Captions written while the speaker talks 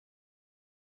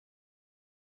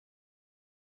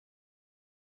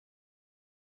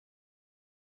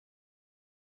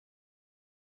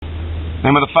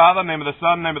Name of the Father, name of the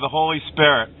Son, name of the Holy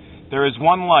Spirit. There is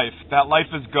one life. That life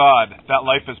is God. That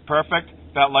life is perfect.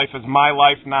 That life is my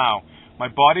life now. My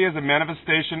body is a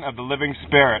manifestation of the living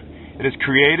Spirit. It is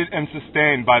created and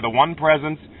sustained by the one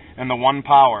presence and the one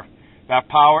power. That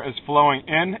power is flowing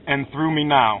in and through me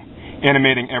now,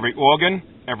 animating every organ,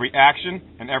 every action,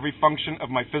 and every function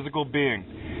of my physical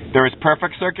being. There is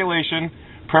perfect circulation,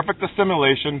 perfect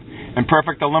assimilation, and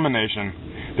perfect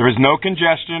elimination. There is no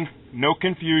congestion, no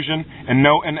confusion, and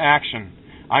no inaction.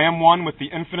 I am one with the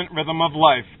infinite rhythm of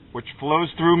life, which flows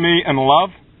through me in love,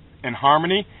 in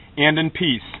harmony, and in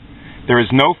peace. There is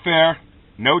no fear,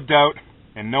 no doubt,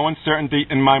 and no uncertainty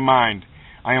in my mind.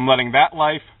 I am letting that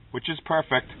life, which is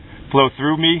perfect, flow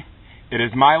through me. It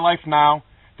is my life now.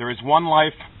 There is one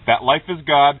life. That life is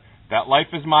God. That life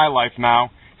is my life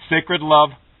now. Sacred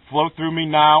love, flow through me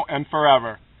now and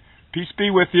forever. Peace be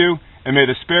with you, and may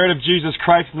the Spirit of Jesus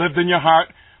Christ live in your heart,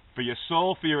 for your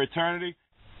soul, for your eternity.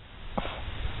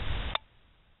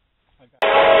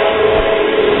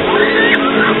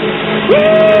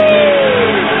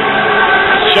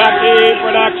 Shakti